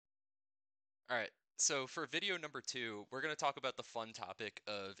All right, so for video number two, we're going to talk about the fun topic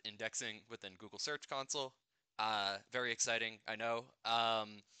of indexing within Google Search Console. Very exciting, I know.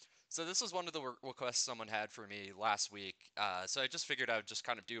 So this was one of the requests someone had for me last week. So I just figured I would just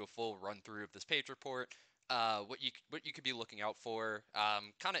kind of do a full run through of this page report, what you could be looking out for,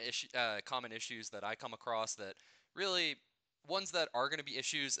 kind of common issues that I come across that really ones that are going to be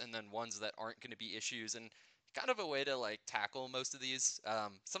issues and then ones that aren't going to be issues, and kind of a way to like tackle most of these.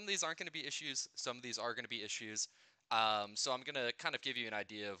 Some of these aren't going to be issues, some of these are going to be issues. So I'm going to kind of give you an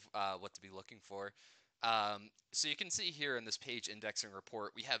idea of what to be looking for. So you can see here in this page indexing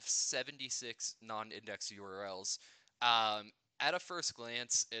report, we have 76 non-index URLs. At a first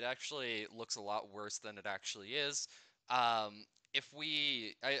glance, it actually looks a lot worse than it actually is. I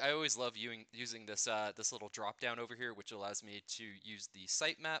always love using this little drop down over here, which allows me to use the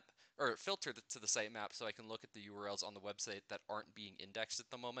sitemap or filter to the sitemap so I can look at the URLs on the website that aren't being indexed at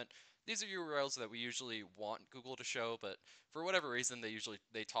the moment. These are URLs that we usually want Google to show, but for whatever reason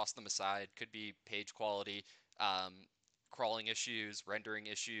they toss them aside. Could be page quality, um, crawling issues, rendering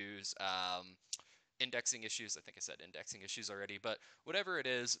issues, indexing issues. I think I said indexing issues already, but whatever it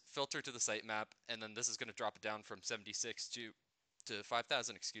is, filter to the sitemap, and then this is going to drop it down from 76 to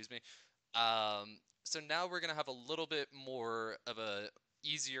 5,000, excuse me. So now we're going to have a little bit more of a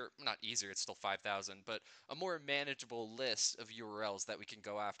easier, not easier, it's still 5,000, but a more manageable list of URLs that we can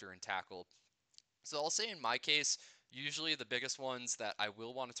go after and tackle. So I'll say in my case, usually the biggest ones that I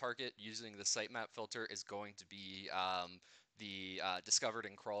will want to target using the sitemap filter is going to be the discovered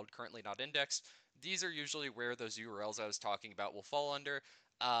and crawled, currently not indexed. These are usually where those URLs I was talking about will fall under.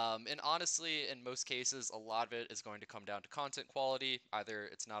 And honestly, in most cases, a lot of it is going to come down to content quality. Either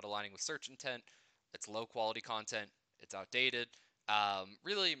it's not aligning with search intent, it's low quality content, it's outdated.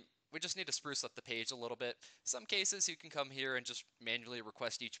 Really, we just need to spruce up the page a little bit. Some cases you can come here and just manually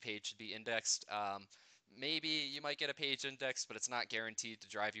request each page to be indexed. Maybe you might get a page indexed, but it's not guaranteed to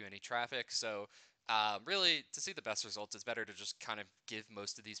drive you any traffic. So really, to see the best results, it's better to just kind of give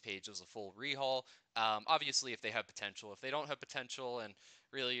most of these pages a full rehaul. Obviously, if they have potential. If they don't have potential and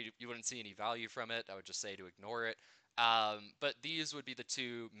really you wouldn't see any value from it, I would just say to ignore it. But these would be the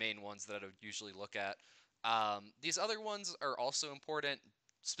two main ones that I would usually look at. These other ones are also important,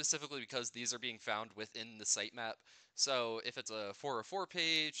 specifically because these are being found within the sitemap. So if it's a 404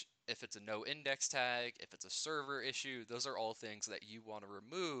 page, if it's a no index tag, if it's a server issue, those are all things that you want to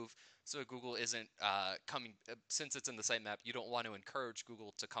remove so Google isn't coming, since it's in the sitemap, you don't want to encourage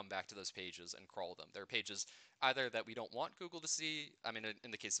Google to come back to those pages and crawl them. There are pages either that we don't want Google to see. I mean,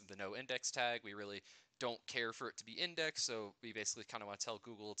 in the case of the no index tag, we really don't care for it to be indexed, so we basically kind of want to tell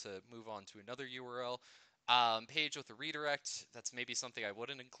Google to move on to another URL. Page with a redirect, that's maybe something I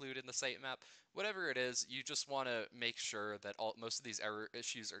wouldn't include in the sitemap. Whatever it is, you just want to make sure that most of these error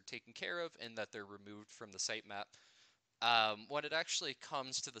issues are taken care of and that they're removed from the sitemap. When it actually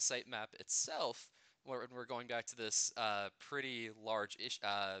comes to the sitemap itself, when we're going back to this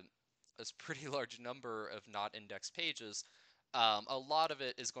this pretty large number of not indexed pages, a lot of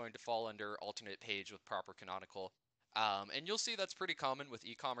it is going to fall under alternate page with proper canonical. And you'll see that's pretty common with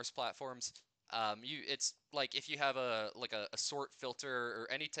e-commerce platforms. It's like if you have a sort filter or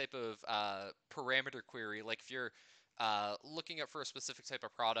any type of parameter query, like if you're looking up for a specific type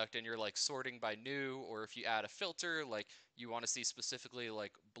of product and you're like sorting by new, or if you add a filter, like you want to see specifically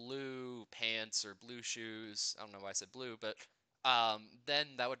like blue pants or blue shoes. I don't know why I said blue, but then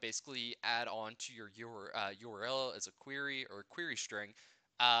that would basically add on to your URL as a query or a query string,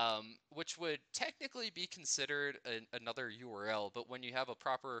 which would technically be considered another URL. But when you have a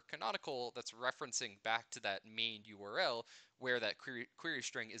proper canonical that's referencing back to that main URL where that query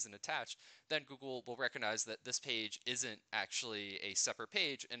string isn't attached, then Google will recognize that this page isn't actually a separate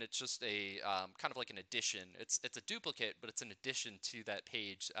page and it's just a kind of like an addition. It's a duplicate, but it's an addition to that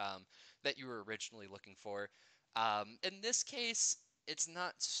page that you were originally looking for. In this case, it's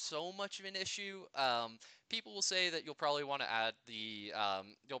not so much of an issue. People will say that you'll probably want to add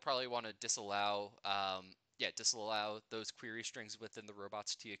you'll probably want to disallow those query strings within the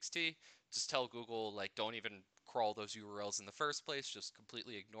robots.txt. Just tell Google, like, don't even crawl those URLs in the first place, just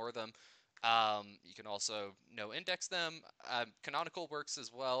completely ignore them. You can also no index them. Canonical works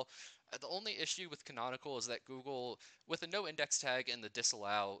as well. The only issue with canonical is that Google, with a no index tag and the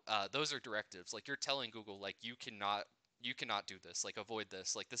disallow, those are directives. Like you're telling Google, like you cannot do this. Like avoid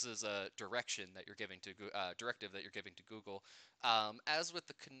this. Like this is a direction that you're giving to directive that you're giving to Google. As with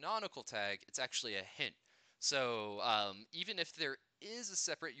the canonical tag, it's actually a hint. So even if there is a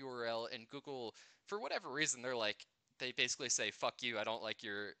separate URL and Google, for whatever reason, they basically say fuck you, I don't like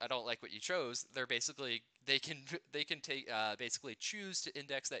what you chose. They can take basically choose to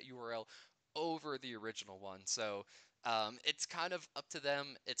index that URL over the original one. So it's kind of up to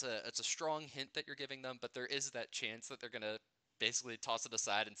them. It's a strong hint that you're giving them, but there is that chance that they're gonna basically toss it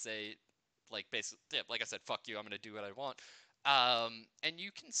aside and say, like basically, yeah, like I said, fuck you, I'm gonna do what I want. And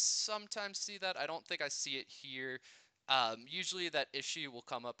you can sometimes see that. I don't think I see it here. Usually that issue will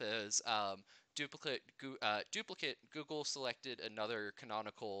come up as duplicate Google selected another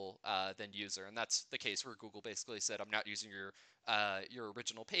canonical than user, and that's the case where Google basically said, I'm not using your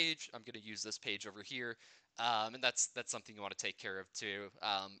original page. I'm going to use this page over here, and that's something you want to take care of too.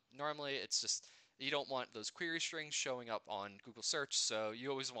 Normally, it's just you don't want those query strings showing up on Google search, so you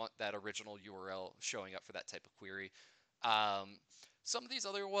always want that original URL showing up for that type of query. Um, some of these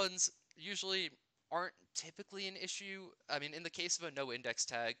other ones usually aren't typically an issue. I mean, in the case of a no index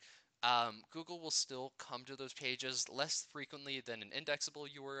tag, Google will still come to those pages less frequently than an indexable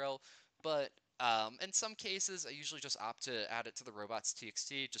URL, but in some cases, I usually just opt to add it to the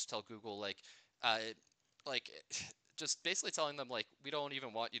robots.txt. Just tell Google uh, like, just basically telling them like, we don't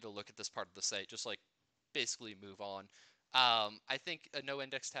even want you to look at this part of the site. Just like, basically move on. I think a no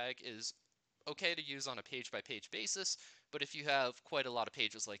index tag is okay to use on a page by page basis, but if you have quite a lot of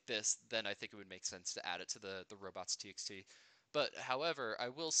pages like this, then I think it would make sense to add it to the robots.txt. But however, I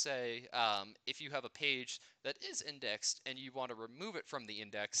will say if you have a page that is indexed and you want to remove it from the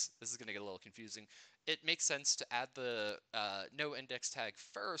index, this is going to get a little confusing. It makes sense to add the no index tag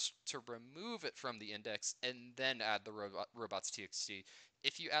first to remove it from the index and then add the robots.txt.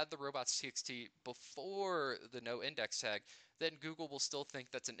 If you add the robots.txt before the no index tag, then Google will still think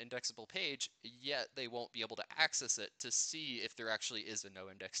that's an indexable page, yet they won't be able to access it to see if there actually is a no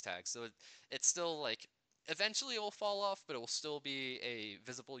index tag. So it's still like, eventually it will fall off, but it will still be a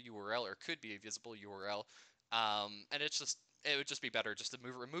visible URL, or could be a visible URL. And it would just be better just to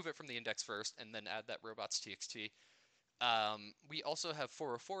remove it from the index first and then add that robots.txt. We also have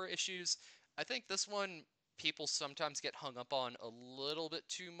 404 issues. I think this one people sometimes get hung up on a little bit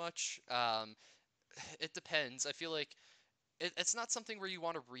too much. It depends. I feel like it's not something where you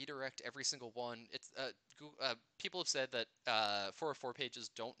want to redirect every single one. People have said that 404 pages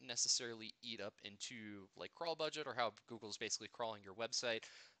don't necessarily eat up into like crawl budget or how Google's basically crawling your website.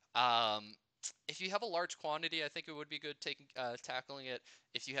 Um, if you have a large quantity, I think it would be good tackling it.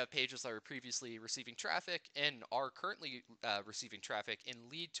 If you have pages that were previously receiving traffic and are currently receiving traffic and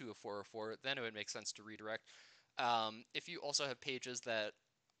lead to a 404, then it would make sense to redirect. If you also have pages that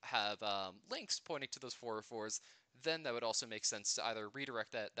have links pointing to those 404s, then that would also make sense to either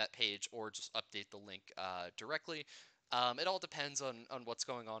redirect that page or just update the link directly. It all depends on what's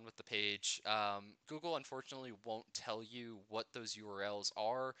going on with the page. Google unfortunately won't tell you what those URLs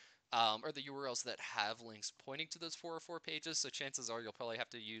are, or the URLs that have links pointing to those 404 pages. So chances are you'll probably have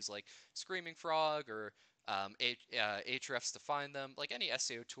to use like Screaming Frog or Ahrefs to find them. Like any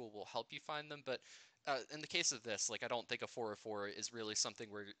SEO tool will help you find them, but in the case of this, like I don't think a 404 is really something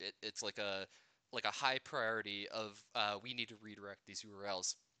where it's like a high priority of we need to redirect these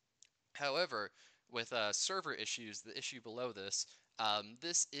URLs. However, with server issues, the issue below this,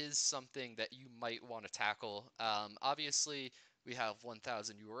 this is something that you might want to tackle. Obviously, we have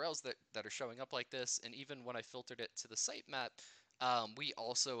 1,000 URLs that are showing up like this, and even when I filtered it to the sitemap, we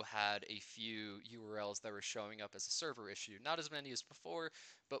also had a few URLs that were showing up as a server issue. Not as many as before,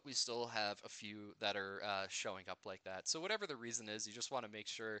 but we still have a few that are showing up like that. So whatever the reason is, you just want to make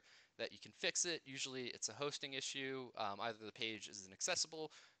sure that you can fix it. Usually it's a hosting issue. Either the page isn't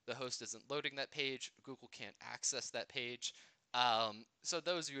accessible, the host isn't loading that page, Google can't access that page. So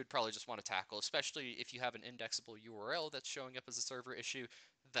those you would probably just want to tackle, especially if you have an indexable URL that's showing up as a server issue.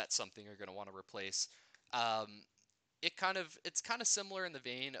 That's something you're going to want to replace. Um, it's kind of similar in the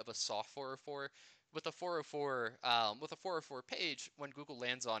vein of a soft 404. With a 404 page, when Google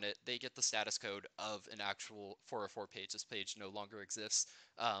lands on it, they get the status code of an actual 404 page. This page no longer exists.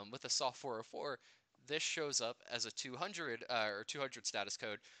 With a soft 404, this shows up as a 200 or 200 status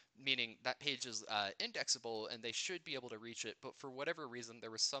code, meaning that page is indexable and they should be able to reach it. But for whatever reason,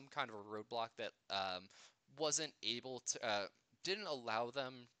 there was some kind of a roadblock that wasn't able to didn't allow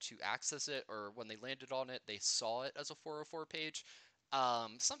them to access it, or when they landed on it, they saw it as a 404 page.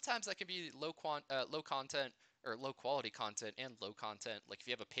 Sometimes that can be low content or low quality content and low content. Like if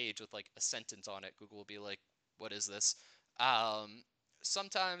you have a page with like a sentence on it, Google will be like, "What is this?"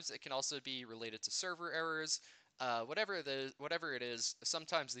 Sometimes it can also be related to server errors. Whatever it is,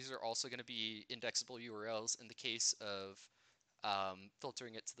 sometimes these are also going to be indexable URLs. In the case of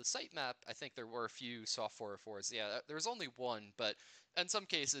filtering it to the sitemap, I think there were a few soft 404s. Yeah, there was only one, but in some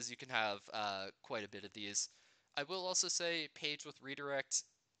cases you can have quite a bit of these. I will also say page with redirect,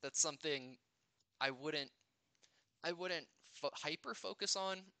 that's something I wouldn't hyper focus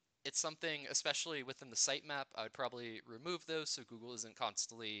on. it's something, especially within the sitemap, I would probably remove those so Google isn't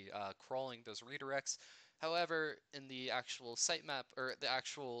constantly crawling those redirects. However, in the actual sitemap or the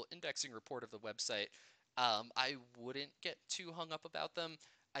actual indexing report of the website, I wouldn't get too hung up about them.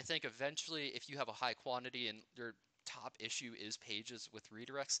 I think eventually, if you have a high quantity and your top issue is pages with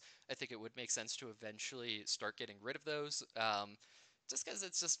redirects, I think it would make sense to eventually start getting rid of those. Just because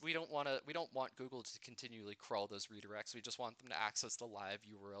it's just we don't want Google to continually crawl those redirects. We just want them to access the live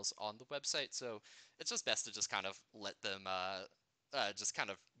URLs on the website. So it's just best to just kind of let them just kind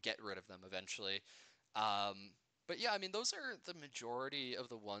of get rid of them eventually. But yeah, I mean those are the majority of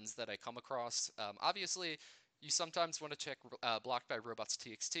the ones that I come across. Obviously, you sometimes want to check blocked by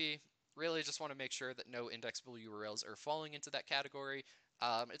robots.txt. Really, just want to make sure that no indexable URLs are falling into that category.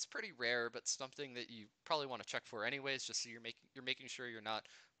 It's pretty rare, but something that you probably want to check for anyways, just so you're making sure you're not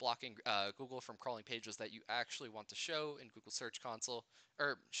blocking Google from crawling pages that you actually want to show in Google Search Console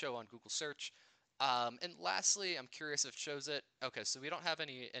or show on Google Search. And lastly, I'm curious if it shows it. Okay, so we don't have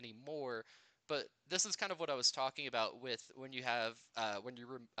any more, but this is kind of what I was talking about with when you have when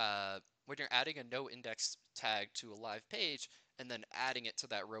you're adding a no index tag to a live page and then adding it to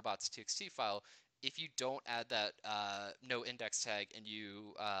that robots.txt file. If you don't add that no index tag and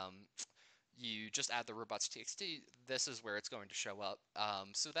you just add the robots.txt, this is where it's going to show up.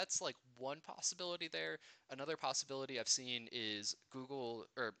 So that's like one possibility there. Another possibility I've seen is Google,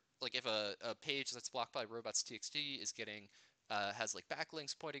 or like if a page that's blocked by robots.txt is getting has like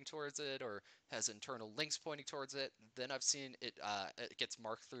backlinks pointing towards it or has internal links pointing towards it, then I've seen it gets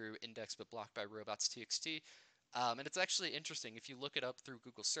marked through index but blocked by robots.txt. And it's actually interesting. If you look it up through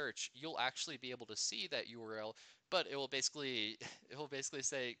Google search, you'll actually be able to see that URL, but it will basically it will basically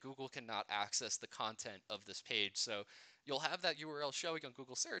say Google cannot access the content of this page. So you'll have that URL showing on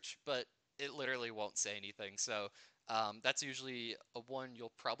Google search, but it literally won't say anything. So that's usually a one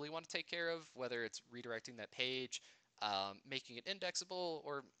you'll probably want to take care of, whether it's redirecting that page, making it indexable,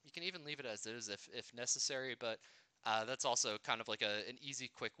 or you can even leave it as is if necessary. But that's also kind of like an easy,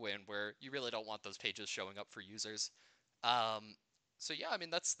 quick win where you really don't want those pages showing up for users. Um, so yeah, I mean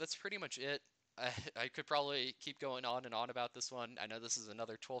that's pretty much it. I could probably keep going on and on about this one. I know this is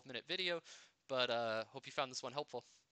another 12-minute video, but hope you found this one helpful.